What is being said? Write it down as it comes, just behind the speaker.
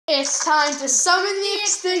It's time to summon the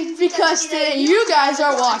extinct because today you guys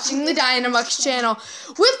are watching the Dynamux channel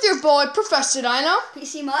with your boy Professor Dino,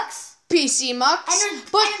 PC Mux, and a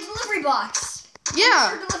delivery box.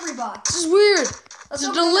 Yeah, Delivery box. This is weird. It's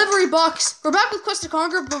a delivery box. We're back with Quest to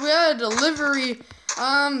Conquer, but we had a delivery.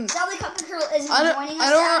 Sally Cupcake isn't joining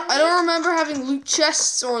us. I don't remember having loot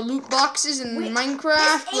chests or loot boxes in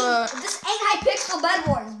Minecraft. This ain't Hypixel Bed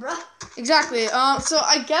Wars, bro. Exactly. So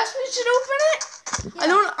I guess we should open it.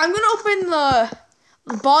 Yeah. I'm gonna open the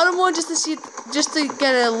bottom one just to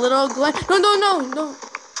get a little glance. No.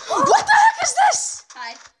 What the heck is this?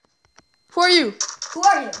 Hi. Who are you? Who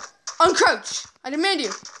are you? Uncrouch. I demand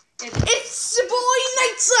you. It's your boy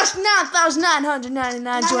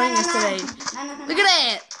NightSlash9999 joining us today. Look at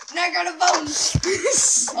that. Now I got a bone.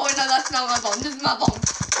 Oh no, that's not my bone. This is my bone.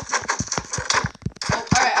 Oh,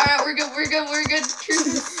 alright, we're good.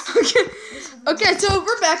 Okay, so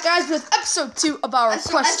we're back, guys, with episode 2 of our Quest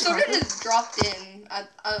to Conquer. I sort of just dropped in.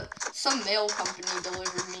 Some mail company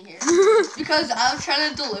delivered me here. Because I was trying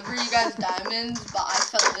to deliver you guys diamonds, but I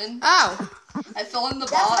fell in. Ow. I fell in the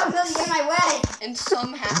That's box. not really in my way. And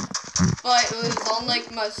somehow, but it was on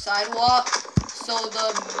like my sidewalk, so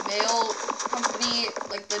the mail company,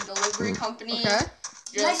 like the delivery company,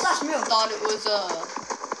 just thought it was a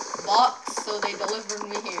box, so they delivered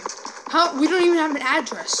me here. How? We don't even have an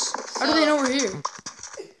address. How do they know we're here?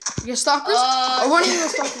 You get stalkers? Or one of you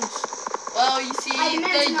stalkers? Well, you see,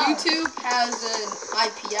 the YouTube has an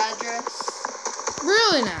IP address.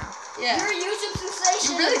 Really now? Yeah. You're a YouTube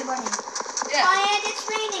sensation, everybody. Yeah. And it's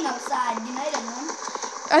raining outside. Good night, everyone.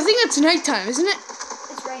 I think it's nighttime, isn't it?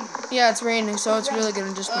 It's raining. Yeah, it's raining, so it's really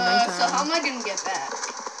gonna just be nighttime. So how am I gonna get back?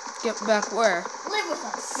 Get back where? Live with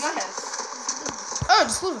us. My house. Oh,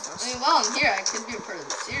 just live with us. I mean, while I'm here, I could be a part of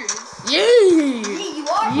the series. Yay! Yeah, you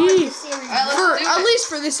are part of the series. At least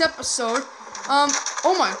for this episode.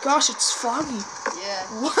 Oh my gosh, it's foggy. Yeah.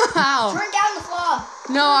 Wow. Turn down the fog.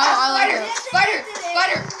 No, I like it. Spider!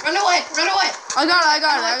 Run away! I got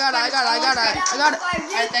it.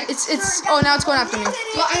 It's. Oh, now it's going after me.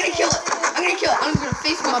 Well, I'm gonna kill it. I'm gonna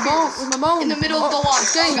face my bone. With my bone. in the middle of the water.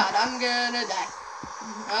 Dang. Oh god, I'm gonna die.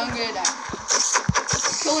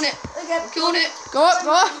 Killing it. Killing it. Go up.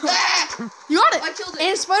 Ah! You got it. I killed it.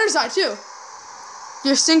 And spider's eye too.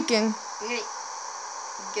 You're sinking. I'm gonna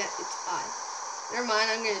get its eye. Never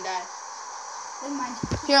mind, I'm gonna die. Never mind.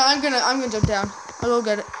 Here, I'm gonna jump down. I'll go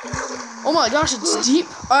get it. Oh my gosh, it's deep.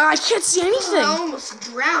 I can't see anything. I almost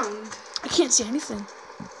drowned. I can't see anything.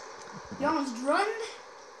 You almost drowned?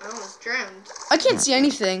 I almost drowned. I can't see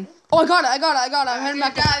anything. Oh, I got it. I'm heading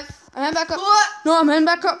back up. I'm heading back up. What? No, I'm heading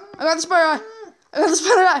back up. I got the spider eye.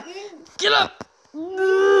 Get up. I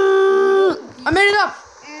made it up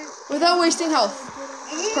without wasting health.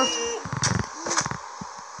 Perfect.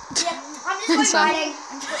 Yeah, I'm just mining.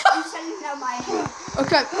 I'm just sending out mining.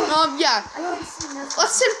 Okay, yeah. I can't see nothing.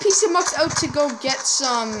 Let's send PC Mux out to go get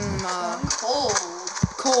some,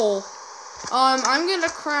 coal. I'm gonna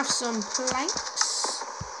craft some planks.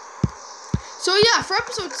 So yeah, for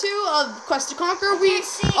episode 2 of Quest to Conquer,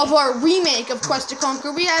 of our remake of Quest to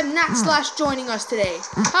Conquer, we have NightSlash joining us today.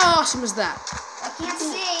 How awesome is that? I can't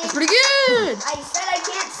see. It's pretty good. I said I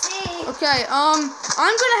can't see. Okay, I'm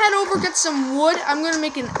gonna head over get some wood. I'm gonna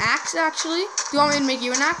make an axe actually. Do you want me to make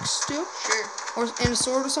you an axe too? Sure. And a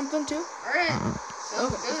sword or something too? Alright. Okay,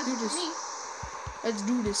 let's do this. Let's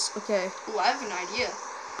do this. Okay. Ooh, I have an idea.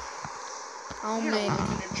 I'll I'm make. gonna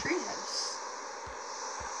live in a treehouse.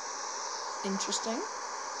 Interesting.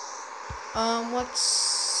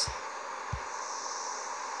 Let's.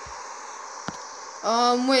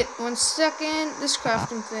 Wait 1 second. This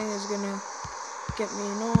crafting thing is gonna get me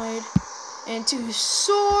annoyed. And 2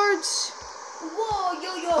 swords. Whoa, yo.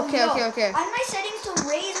 Okay. I have my settings to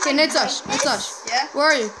raise my NightSlash. Yeah? Where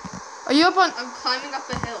are you? Are you up on? I'm climbing up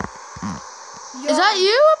a hill. Is that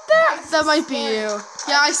you up there? That might be you.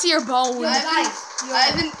 Yeah, I see your bone. I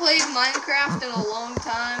haven't played Minecraft in a long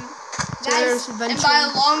time. So there's adventure. And by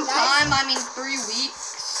a long time, I mean 3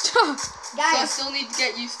 weeks. So I Guys, still need to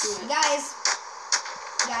get used to it. guys.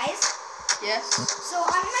 Yes? So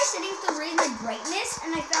I'm in my settings to raise my brightness,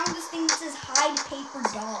 and I found this thing that says hide paper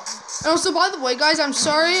dog. And also, by the way, guys, I'm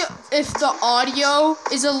sorry if the audio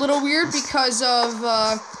is a little weird because of,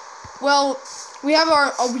 well, we have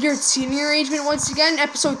a weird seating arrangement once again,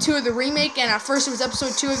 episode 2 of the remake, and at first it was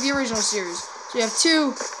episode 2 of the original series. So we have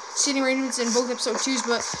 2 seating arrangements in both episode 2s,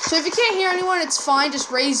 but, so if you can't hear anyone, it's fine, just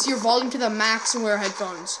raise your volume to the max and wear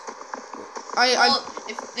headphones. Well,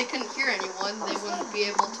 if they couldn't hear anyone, they wouldn't be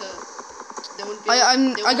able to.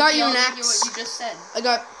 I got you an axe. What you just said.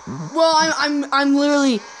 Well, I'm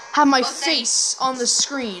literally have my face on the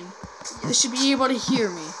screen. They should be able to hear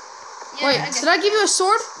me. Yeah, Wait, did I give you a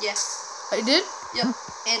sword? Yeah. I did? Yep.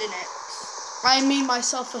 And an axe. I made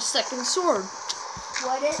myself a second sword.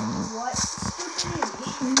 What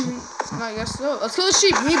stupidity? I guess so. Let's kill the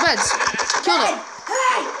sheep. We need beds. Kill it.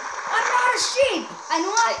 Hey! I'm not a sheep! I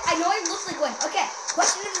know I look like one. Okay,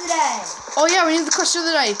 question of the day. Oh yeah, we need the question of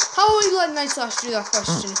the day. How will we let NightSlash do that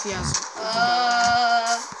question if he hasn't?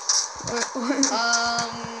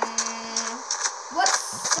 What's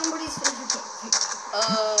somebody's favorite cake?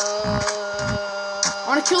 I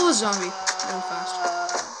want to kill the zombie real fast.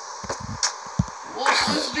 What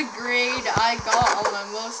was the grade I got on my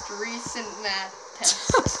most recent math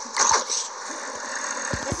test?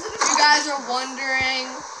 If you guys are wondering,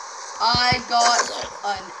 I got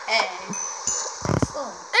an A.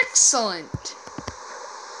 Excellent. It's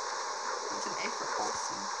an A for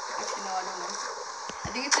awesome. Actually, no, I don't know. I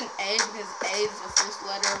think it's an A because A is the first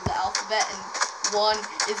letter of the alphabet and 1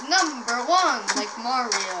 is number 1, like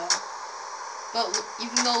Mario. But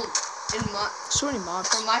even though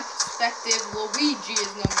from my perspective, Luigi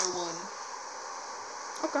is number 1.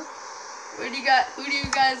 Okay. Who do you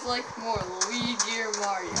guys like more, Luigi or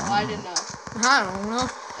Mario? I don't know. I don't know.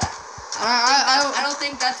 I don't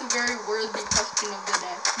think that's a very worthy question of the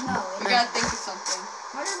day. No. You gotta think of something.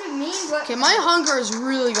 What does it mean? Okay, my hunger is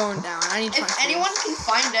really going down. I need to If anyone can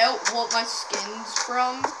find out what my skin's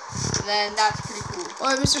from, then that's pretty cool.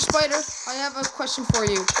 Alright, Mr. Spider, I have a question for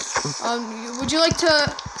you. Would you like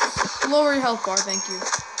to lower your health bar? Thank you.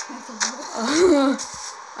 I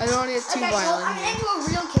don't want to get too violent. Well, I'm into a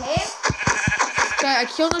real cave. Okay, I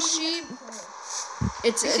killed a sheep.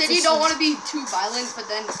 You said you don't want to be too violent, but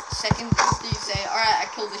then seconds after you say, alright, I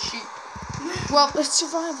killed a sheep. Well, it's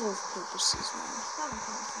survival purposes, man.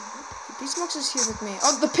 Beastmox is here with me.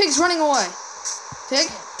 Oh, the pig's running away. Pig,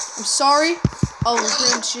 I'm sorry. I'll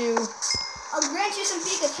grant you some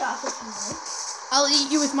Pika chocolate if you like. I'll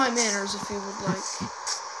eat you with my manners if you would like.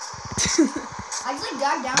 I just like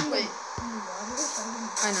dug down in the water.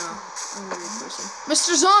 I know. I'm a weird person.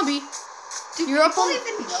 Mr. Zombie! You're up on. Do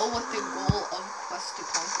people even know what the goal of Quest to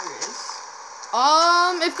Conquer is?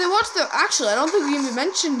 If they watch the... Actually, I don't think we even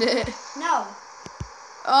mentioned it. No.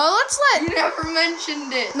 Let's let... You never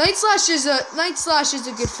mentioned it. NightSlash is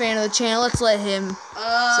a good fan of the channel. Let's let him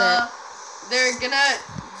say it. They're gonna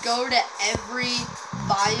go to every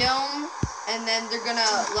biome, and then they're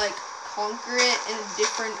gonna, like, conquer it in a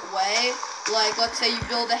different way. Like, let's say you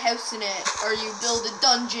build a house in it, or you build a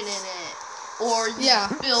dungeon in it, or you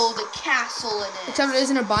build a castle in it. Except it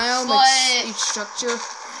isn't a biome, but, it's each structure.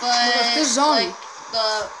 But, there's zombie. like,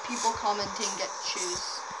 the people commenting get to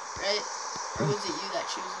choose, right? Or was it you that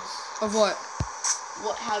chooses? Of what?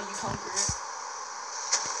 How you conquer it.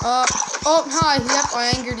 Oh, hi. Yep, I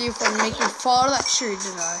angered you for making me fall out of that tree,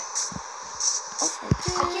 did I?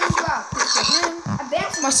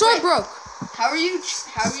 My sword broke. How are you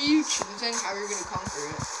choosing how you're gonna conquer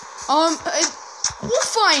it? We'll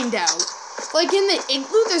find out. Like in the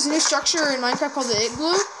igloo, there's a new structure in Minecraft called the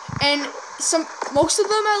igloo, and most of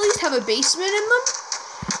them at least have a basement in them.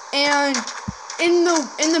 And in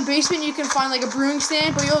the basement, you can find like a brewing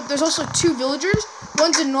stand, but there's also 2 villagers.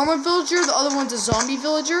 One's a normal villager, the other one's a zombie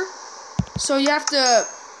villager. So you have to.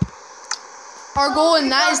 Our goal in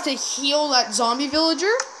that is to heal that zombie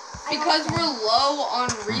villager. Because we're low on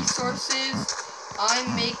resources,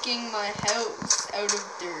 I'm making my house out of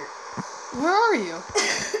dirt. Where are you?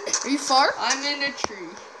 Are you far? I'm in a tree.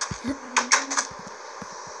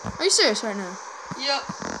 Are you serious right now? Yep.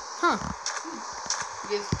 Huh.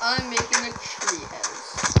 Because I'm making a tree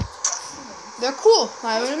house. They're cool.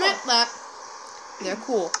 I would admit that. They're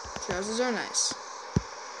cool. Tree houses are nice.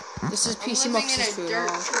 This is PC Mux's food. Dirt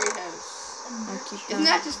tree house. Isn't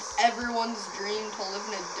that just everyone's dream to live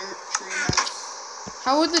in a dirt tree house?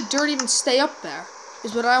 How would the dirt even stay up there?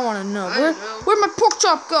 Is what I want to know. Where'd my pork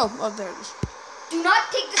chop go? Oh, there it is. Do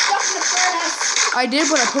not take the stuff in the furnace. I did,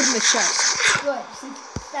 but I put it in the chest. Good, since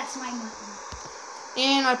that's my mutton.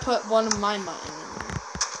 And I put one of my mutton in there.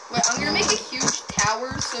 Wait, I'm gonna make a huge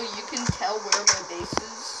tower so you can tell where my base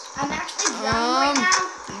is. I'm actually drowning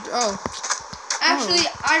right now. Actually,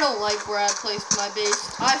 I don't like where I placed my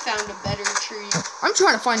base. I found a better tree. I'm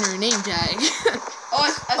trying to find your name tag.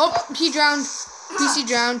 He drowned. PC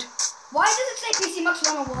drowned. Why does it say PC Mux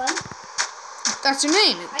 101? That's your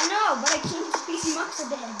name. I know, but I changed PC Mux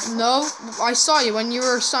again. No, I saw you when you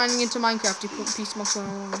were signing into Minecraft. You put PC Mux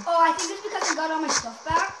 101. Oh, I think it's because I got all my stuff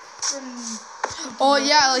back from. Oh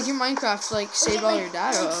yeah, like your Minecraft saved all your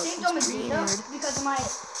data. Saved all my data because of my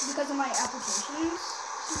applications.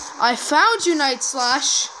 I found you,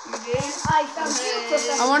 NightSlash. You did? I found you.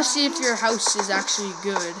 I want to see if your house is actually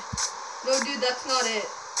good. No, dude, that's not it.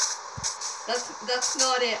 That's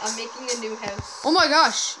not it. I'm making a new house. Oh my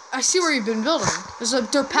gosh. I see where you've been building. There's a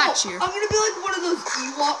dirt patch here. I'm gonna be like one of those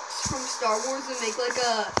Ewoks from Star Wars and make like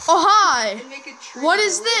a... Oh, hi. And make a tree. What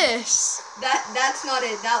is this? That's not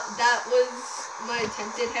it. That was my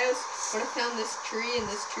attempted house. But I found this tree and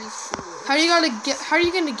this tree's cool. How are you gonna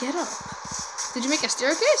get up? Did you make a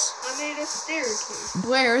staircase? I made a staircase.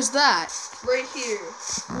 Where is that? Right here.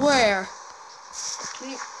 Where?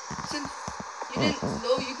 Since you didn't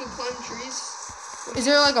know you could climb trees. Is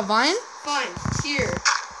there like a vine? Fine. Here.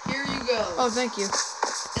 Here you go. Oh, thank you.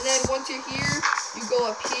 And then once you're here, you go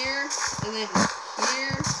up here, and then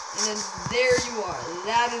here, and then there you are.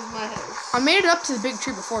 That is my house. I made it up to the big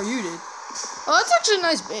tree before you did. Oh, that's actually a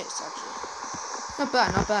nice base, actually. Not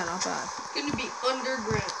bad, not bad, not bad. It's gonna be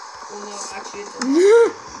underground. Well, no, actually, it's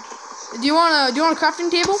Do you want a crafting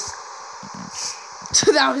table?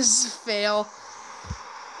 That was a fail.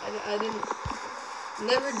 I didn't.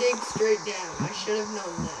 Never dig straight down. I should have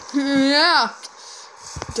known that. Yeah.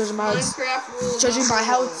 Judging Minecraft rule. by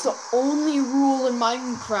how it's the only rule in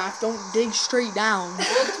Minecraft, don't dig straight down.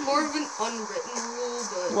 Well, it's more of an unwritten rule,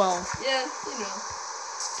 but well, yeah, you know.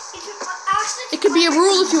 It could be a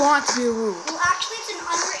rule if you want it to be a rule. Well, actually, it's an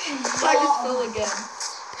unwritten law. I just fell again.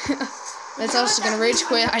 That's also gonna rage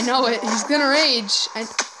quit. I know it. He's gonna rage. I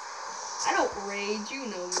don't rage. You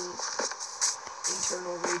know me.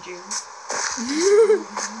 Internal raging.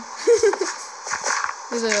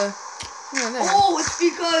 There's a. Yeah, there. Oh, it's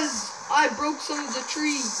because I broke some of the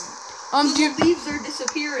trees. So the leaves are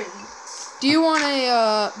disappearing. Do you want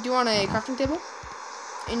a crafting table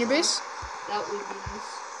in your base? That would be nice.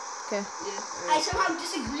 Okay. Yeah. Right. I somehow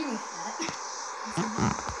disagree with that.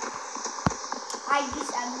 I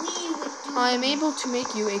disagree with you. I am able to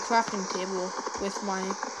make you a crafting table with my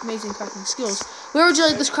amazing crafting skills. Where would you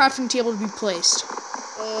like this crafting table to be placed?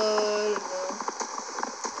 I don't know.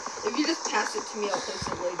 If you just pass it to me, I'll place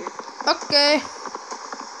it later. Okay.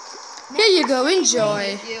 Here you go.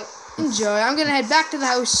 Enjoy. Yep. Enjoy. I'm gonna head back to the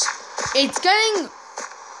house. It's getting.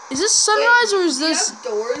 Is this sunrise or is this? Do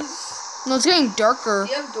you have doors? No, it's getting darker.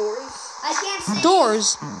 Do you have doors? I can't see.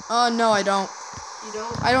 Doors? No, I don't. You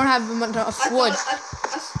don't? I don't have enough wood. I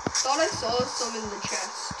thought I saw some in the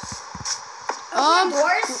chest.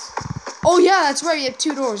 Doors? Oh yeah, that's right. You have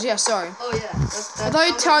 2 doors. Yeah, sorry. Oh yeah. That's I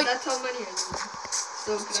thought that's how many are there.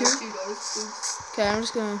 So can I have 2 doors, please? Okay, I'm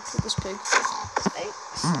just gonna put this pig.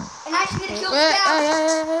 Thanks. And I just need to kill Hey, the cow.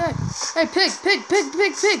 hey, pig.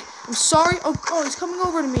 I'm sorry. Oh, he's coming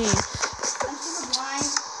over to me. I'm super blind.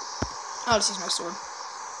 I'll just use my sword.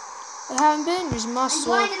 I haven't been using my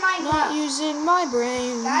sword. Not using my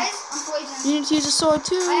brain. Guys, I'm poisoned. You need to use a sword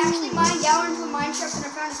too. I actually mined down into a mine shaft and I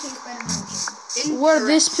found a king spider dungeon. Where did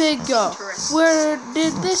this pig go? Where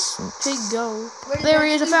did this pig go? There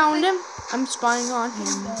he is. I found him. I'm spying on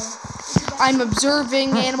him. I'm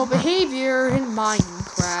observing animal behavior in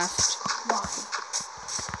Minecraft. Why?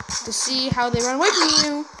 To see how they run away from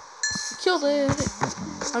you. You killed it.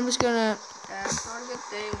 I'm just gonna. That's not a good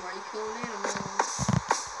thing. Why are you killing animals?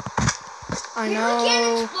 I Creepers know.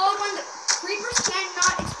 can't explode when the creepers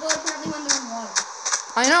cannot explode apparently when they're in water.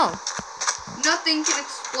 I know. Nothing can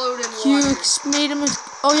explode in water. You made them.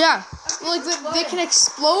 Oh yeah. Well, like they can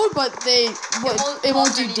explode, but it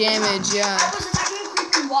won't do damage. Yeah. I was attacking a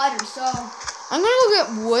creeper in water, so. I'm gonna go get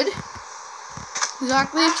wood.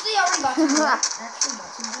 Exactly. Actually, I already got some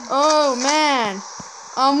wood. Oh man.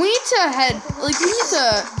 We need to head. Like we need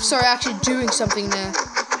to start actually doing something to.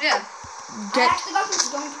 Yeah. I actually got some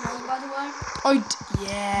stone tools, by the way. Oh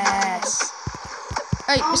yes.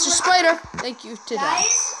 Hey, Mr. Spider. Thank you to that.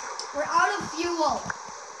 Guys, we're out of fuel.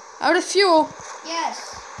 Out of fuel.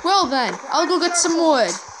 Yes. Well then, I'll go get some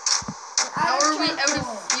wood. How are we out of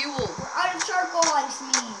fuel? We're out of charcoal, I just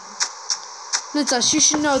mean. Nitzas, you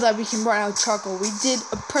should know that we can run out of charcoal. We did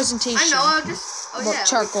a presentation. I know, about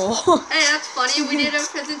charcoal. Hey, that's funny. We did a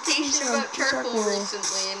presentation about charcoal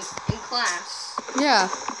recently in class. Yeah.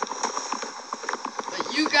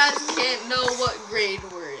 But you guys can't know what grade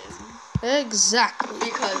we're in. Exactly.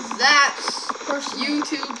 Because that's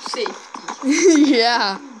YouTube safety.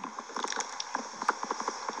 Yeah.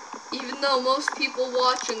 Even though most people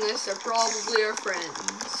watching this are probably our friends.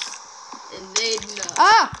 And they'd know.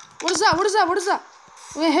 Ah! What is that? What is that? What is that?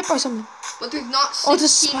 We got hit by something. But there's not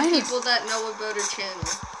 16 people that know about our channel.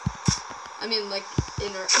 I mean, like,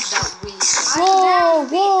 in our, that we know. Whoa,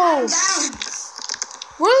 whoa.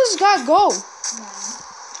 Where does this guy go?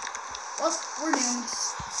 Well, we're doomed.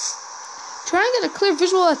 Trying to get a clear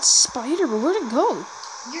visual of that spider, but where'd it go?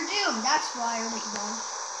 You're doomed. That's why you're done.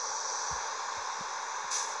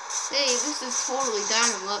 Hey, this is totally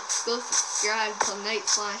done. Let's go subscribe to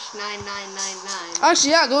NightSlash9999.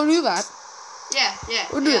 Actually, yeah, go do that. Yeah.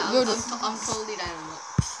 I'm totally dying on that.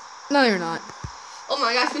 No, you're not. Oh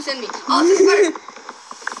my gosh, who sent me? Oh, it's a spider.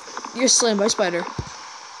 You're slammed by spider.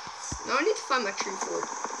 Now I need to find my tree fort.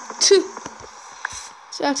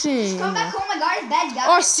 Jackson. Come back home, I got a bed, guys.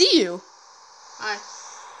 Oh, I see you. Hi.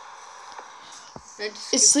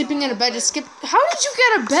 It's sleeping in a bed. Just skip. How did you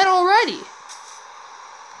get a bed already?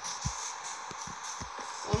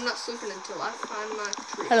 Well, I'm not sleeping until I find my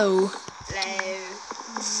tree. Hello.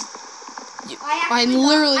 I'm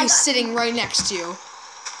literally sitting right next to you.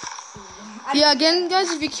 Yeah, again,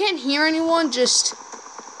 guys, if you can't hear anyone, just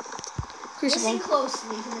listen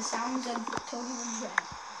closely to the sounds of Toby and Brad.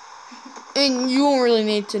 And you won't really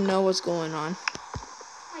need to know what's going on.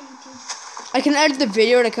 Hi, YouTube. I can edit the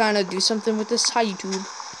video to kind of do something with this. Hi, YouTube.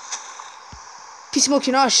 Peace Smoke,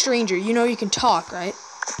 you're not a stranger. You know you can talk, right?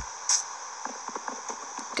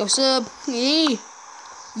 Go sub. Yee.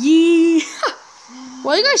 Yee.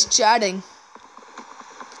 Why are you guys chatting?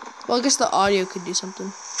 Well, I guess the audio could do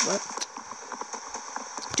something. What?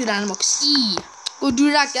 Do that, Animals. Eee. Go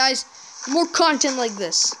do that, guys. More content like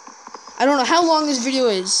this. I don't know how long this video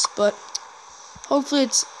is, but hopefully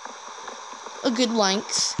it's a good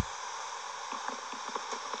length.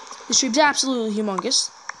 This stream's absolutely humongous.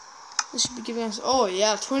 This should be giving us, oh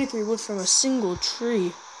yeah, 23 wood from a single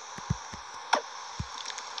tree.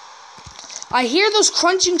 I hear those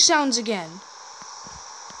crunching sounds again.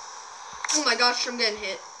 Oh my gosh, I'm getting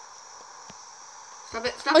hit. Stop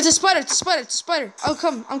it, stop it. It's a spider, it's a spider, it's a spider. I'm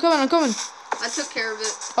coming. I took care of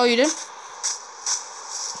it. Oh, you did?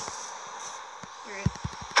 Alright.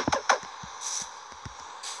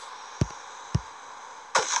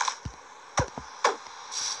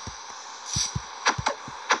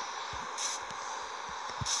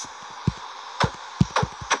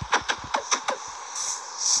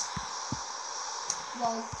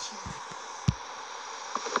 Well,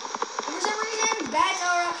 for some reason, bats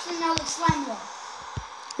are actually now like slime ball.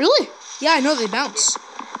 Really? Yeah, I know they bounce.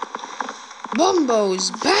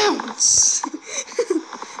 Bumbos bounce.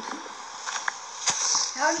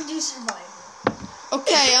 How to do survival.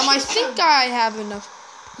 Okay, I think I have enough.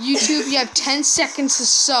 YouTube, you have 10 seconds to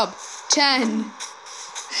sub. 10.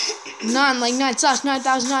 9, like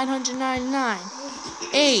NightSlash9999 and I.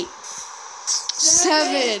 8.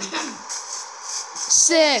 7.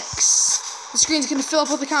 6. The screen's gonna fill up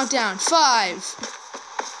with a countdown. 5.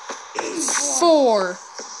 4.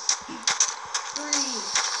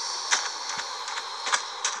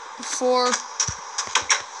 4.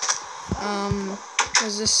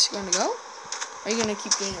 Is this gonna go? Are you gonna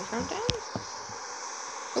keep doing your countdown?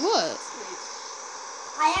 Or what?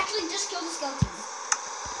 I actually just killed a skeleton.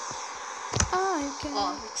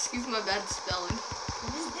 Oh, excuse my bad spelling.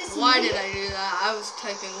 Why did I do that? I was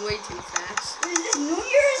typing way too fast. Is this New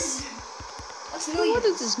Year's? What's New Year's? What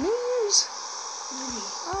is this, New Year's?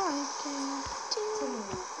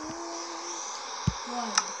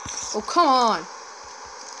 Oh, come on.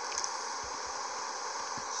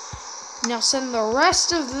 Now send the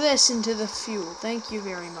rest of this into the fuel. Thank you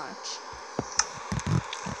very much.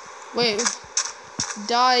 Wait.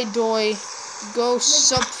 Die, doy. Go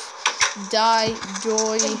sup. Die,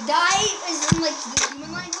 doy. Like, die is in like the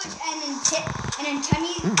human language, and in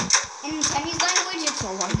Temmie's language, it's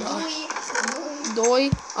oh my god.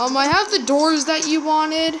 Doy. I have the doors that you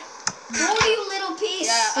wanted. Doy, you little piece.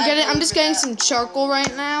 Yeah, I'm just getting some charcoal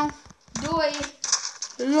right now. Doy.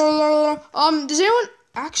 Does anyone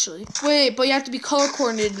actually wait? But you have to be color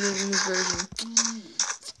coordinated in this version.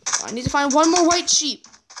 I need to find one more white sheep.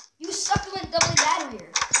 You succulent double battery.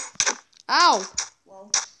 Ow!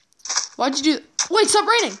 Whoa. Why'd you do that? Wait, stop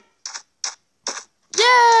raining!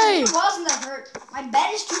 Yay! It wasn't that hurt. My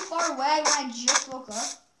bed is too far away when I just woke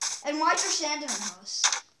up. And why's there sand in the house?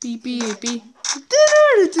 Beep beep beep.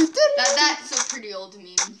 That's a pretty old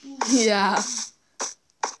meme. Yeah.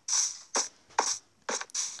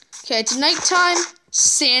 Okay, it's nighttime.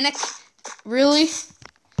 Sanic. Really?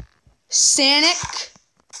 Sanic?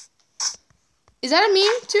 Is that a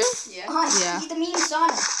meme too? Yeah. Yeah. He's the meme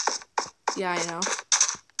Sonic. Yeah, I know.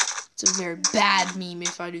 It's a very bad meme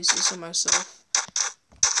if I do say so myself.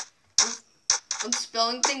 I'm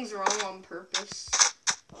spelling things wrong on purpose.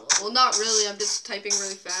 Well, not really. I'm just typing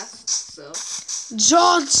really fast, so.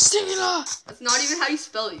 John Cena! That's not even how you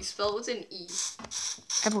spell it. You spell it with an E.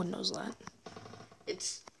 Everyone knows that.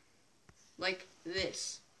 It's like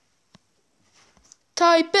this.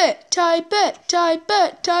 Type it, type it, type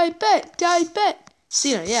it, type it, type it.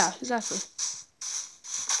 Cena, yeah, exactly.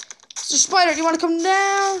 Mr. Spider, do you want to come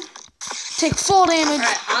down? Take full damage.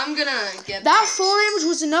 Alright, I'm gonna get that full damage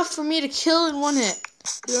was enough for me to kill in one hit.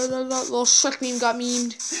 Little Shrek meme got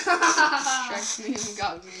memed. Shrek meme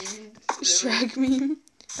got memed. Shrek meme.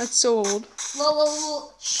 That's so old.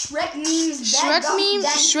 Well, Shrek memes.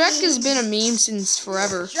 Shrek has been a meme since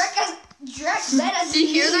forever. Shrek Did you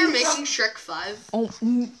hear they're making Shrek 5? Oh,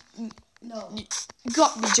 no. you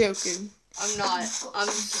got to be joking. I'm not. I'm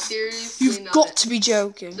seriously You've not. got to be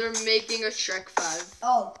joking. They're making a Shrek 5.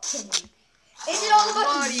 Oh, kidding. Is it all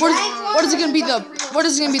about the what is it gonna be what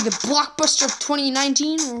is it gonna be, the blockbuster of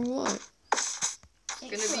 2019 or what?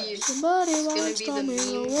 It's gonna be the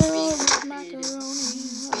meme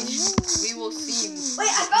we will see. Wait,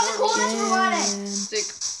 I found the cool that you wanted.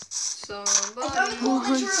 Somebody. I found the cool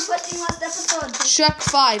that you were requesting last episode. Shrek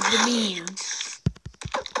 5, the meme.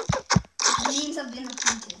 The memes have been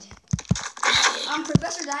repeated.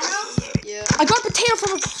 Professor Dino? Yeah. I got a potato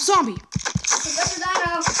from a zombie. Professor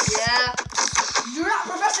Dino. Yeah. You're not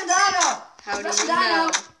Professor Dino. How Professor do you know?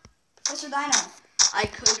 Professor Dino. I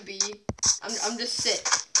could be. I'm just sick.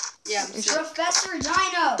 Yeah, I'm sick. Professor Dino.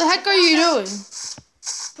 What the heck are you doing?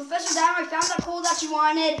 Professor Dino, I found that coal that you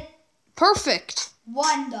wanted. Perfect.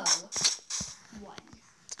 One, though. One.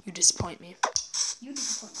 You disappoint me. You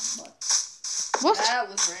disappoint me, but... What? That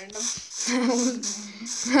was random.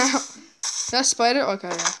 That spider? Okay,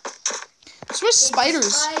 yeah. What's with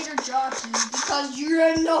spiders? Spider jockey, because you're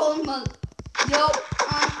a normal. Yo,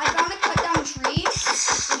 I found a cut down tree. Like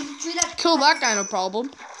a tree that Kill that guy, no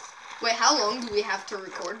problem. Wait, how long do we have to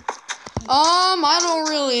record? I don't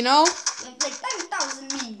really know. Like 10,000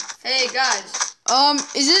 minutes. Hey guys.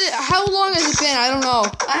 How long has it been? I don't know.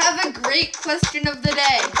 I have a great question of the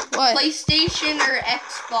day. What? PlayStation or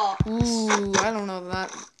Xbox? Ooh, I don't know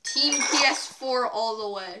that. Team PS4 all the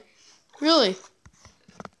way. Really?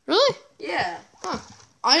 Really? Yeah. Huh.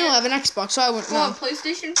 I don't have an Xbox, so I wouldn't know.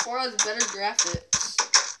 PlayStation 4 has better graphics.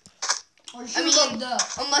 I mean,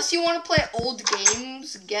 unless you want to play old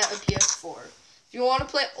games, get a PS4. If you want to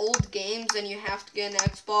play old games, then you have to get an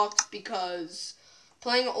Xbox because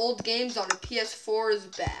playing old games on a PS4 is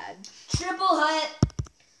bad. Triple hut.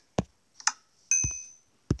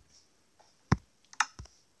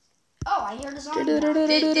 Oh, I hear the song. Did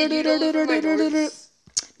you deliver my doors?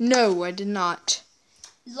 No, I did not.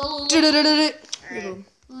 Right.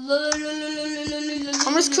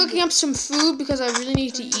 I'm just cooking up some food because I really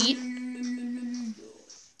need to eat.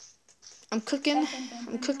 I'm cooking.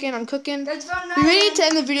 We may need to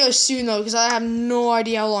end the video soon though because I have no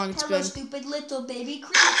idea how long it's been. Stupid little baby.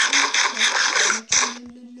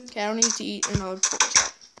 Okay, I don't need to eat another pork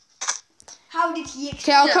chop. How did he?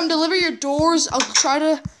 Okay, I'll come deliver your doors. I'll try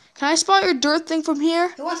to. Can I spot your dirt thing from here?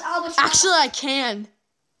 Who wants albatross? Actually, I can.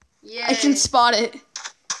 Yay. I can spot it.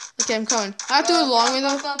 Okay, I'm coming. I have to do a long way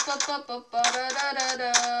though.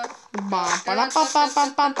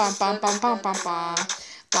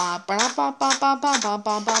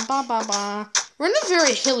 We're in a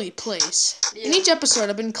very hilly place. Yeah. In each episode,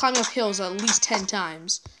 I've been climbing up hills at least 10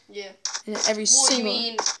 times. Yeah. In every single. You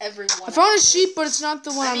mean every one? I found a sheep, but it's not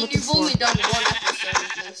the one I'm looking for. You've only done one episode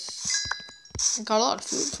of this. I got a lot of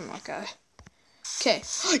food from that guy. Okay.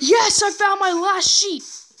 Yes, I found my last sheep.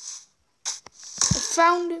 I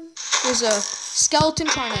found him. There's a skeleton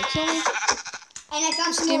trying to kill me. And I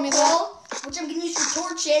found some more coal, which I'm gonna use for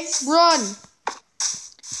torches. Run.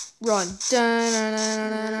 Run.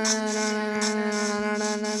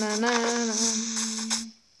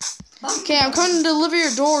 Okay, I'm coming to deliver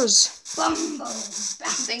your doors. Bumbos.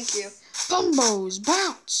 Thank you. Bumbos,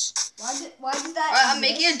 bounce. Why does that I'm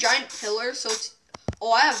making a giant pillar, so it's...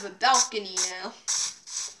 Oh, I have a balcony now.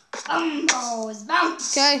 Bumbos,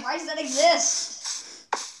 bounce. Okay. Why does that exist?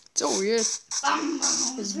 It's so weird.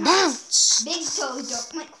 Bumbos, Bounce. Big toes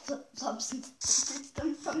don't like flip-flops and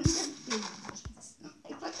them from the babies.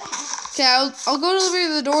 Like, what the heck? Okay, I'll go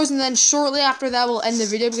deliver the doors, and then shortly after that, we'll end the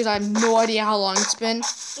video because I have no idea how long it's been.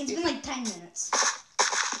 It's been like 10 minutes.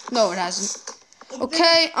 No, it hasn't.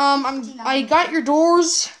 Okay, I got your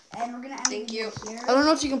doors. And we're gonna end Thank you. Here. I don't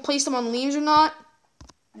know if you can place them on leaves or not.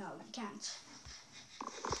 No, you can't.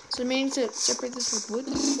 So I may need to separate this with wood.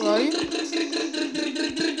 Where are you?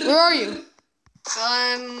 Where are you?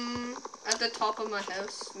 I'm at the top of my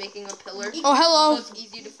house, making a pillar. Oh, hello. So it's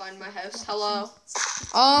easy to find my house. Hello.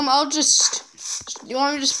 I'll just... You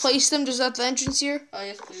want me to just place them just at the entrance here? Oh,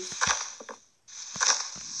 yes, please.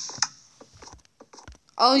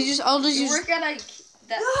 I'll just You use... work at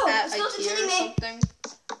IKEA or something?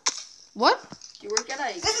 What? You work at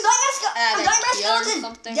IKEA There's or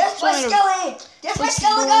something? Death by skeleton! Death by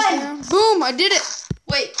skeleton! Boom! I did it!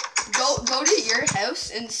 Wait, go to your house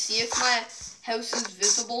and see if my house is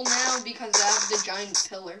visible now because I have the giant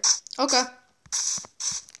pillar. Okay.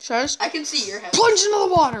 Should I just I can see your house. plunge into the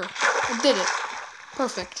water? I did it.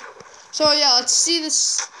 Perfect. So yeah, let's see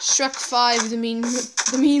this Shrek 5, the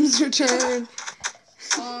memes return.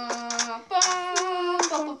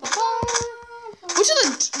 Should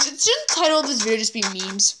the title of this video just be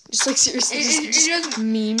memes? Just like seriously, just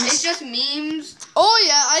memes. It's just memes. Oh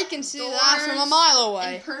yeah, I can see that from a mile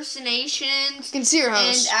away. Impersonations. You can see your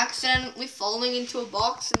house. And accidentally falling into a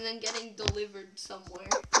box and then getting delivered somewhere.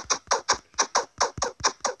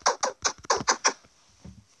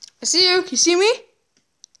 I see you. Can you see me?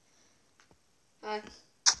 Hi.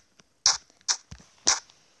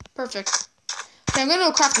 Perfect. Okay, I'm gonna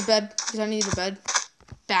go craft a bed because I need a bed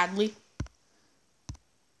badly.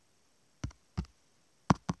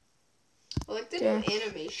 I like the new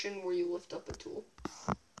animation where you lift up a tool.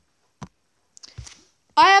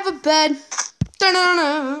 I have a bed.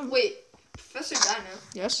 Da-na-na. Wait, Professor Dino.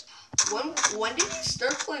 Yes? When did you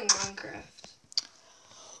start playing Minecraft?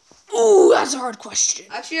 Ooh, that's a hard question.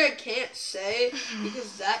 Actually, I can't say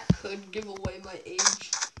because that could give away my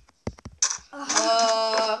age.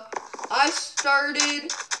 I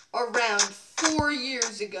started around 4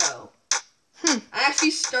 years ago. I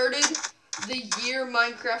actually started the year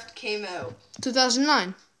Minecraft came out.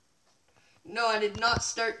 2009. No, I did not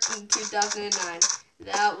start in 2009.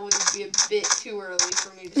 That would be a bit too early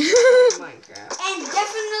for me to start Minecraft. And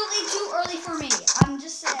definitely too early for me. I'm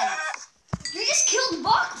just saying. You just killed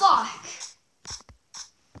Bok Bok.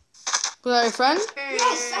 Was that your friend?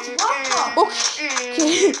 Yes, that's Bok Bok.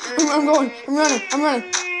 Okay. I'm going. I'm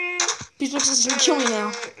running. Peace Box is gonna kill me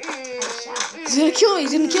now. He's gonna kill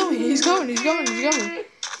me. He's coming.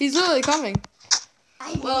 He's literally coming.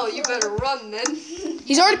 Well, you better run then.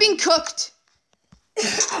 He's already being cooked.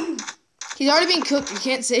 You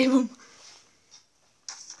can't save him.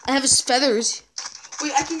 I have his feathers.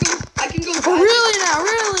 Wait, I can go diving. Oh, really now?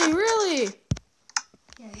 Really?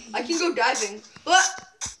 I can go diving. What?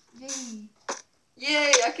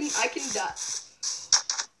 Yay, I can dive.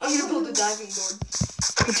 I'm gonna build a diving board.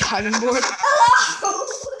 A diving board? Wow,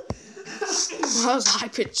 that was a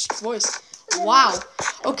high-pitched voice. Wow.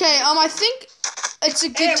 Okay, I think it's a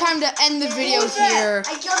good time to end the video here.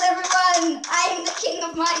 I killed everyone. I am the king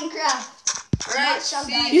of Minecraft. Alright,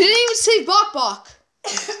 you didn't even save Bok Bok.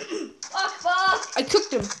 Bok Bok. I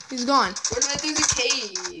cooked him. He's gone. There's a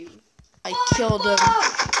cave. I killed him.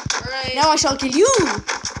 Alright. Now I shall kill you. No.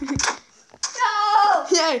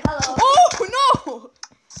 Yay. Hello. Oh, no.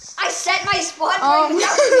 I set my spawn point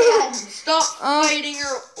without again. Stop fighting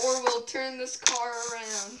or we'll turn this car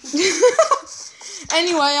around.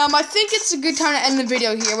 Anyway, I think it's a good time to end the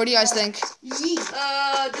video here. What do you guys think?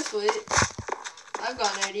 Just wait. I've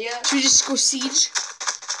got an idea. Should we just go siege?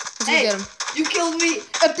 Hey, get him. You killed me.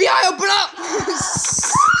 FBI, open up!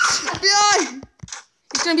 FBI!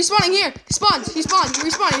 He's gonna be spawning here. He respawned. He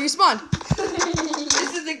respawned.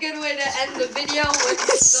 This is a good way to end the video with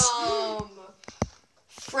some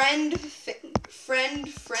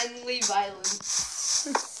friendly violence.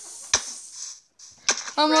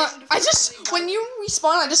 When you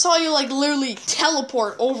respawn, I just saw you like literally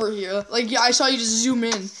teleport over here. Like I saw you just zoom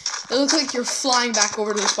in. It looks like you're flying back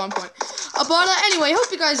over to the spawn point. Anyway,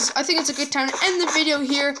 I think it's a good time to end the video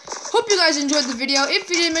here. Hope you guys enjoyed the video. If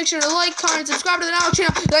you did, make sure to like, comment, subscribe to the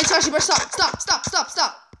channel.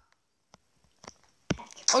 Stop.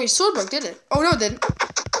 Oh, your sword broke, did it? Oh, no, it didn't.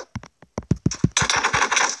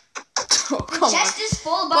 Oh, come on. Chest is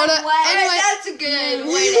full, by the way. Anyway, that's a good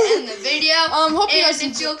way to end the video. Hope you guys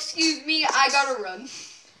if you'll excuse me, I gotta run.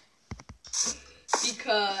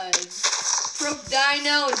 Because Prof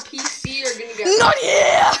Dino and PC are gonna get not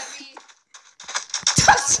here!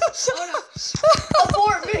 Oh no.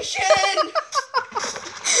 Abort mission!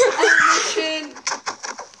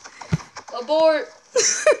 Abort!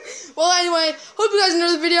 Well, anyway, hope you guys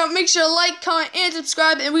enjoyed the video. Make sure to like, comment, and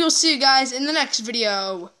subscribe, and we will see you guys in the next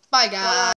video. Bye, guys.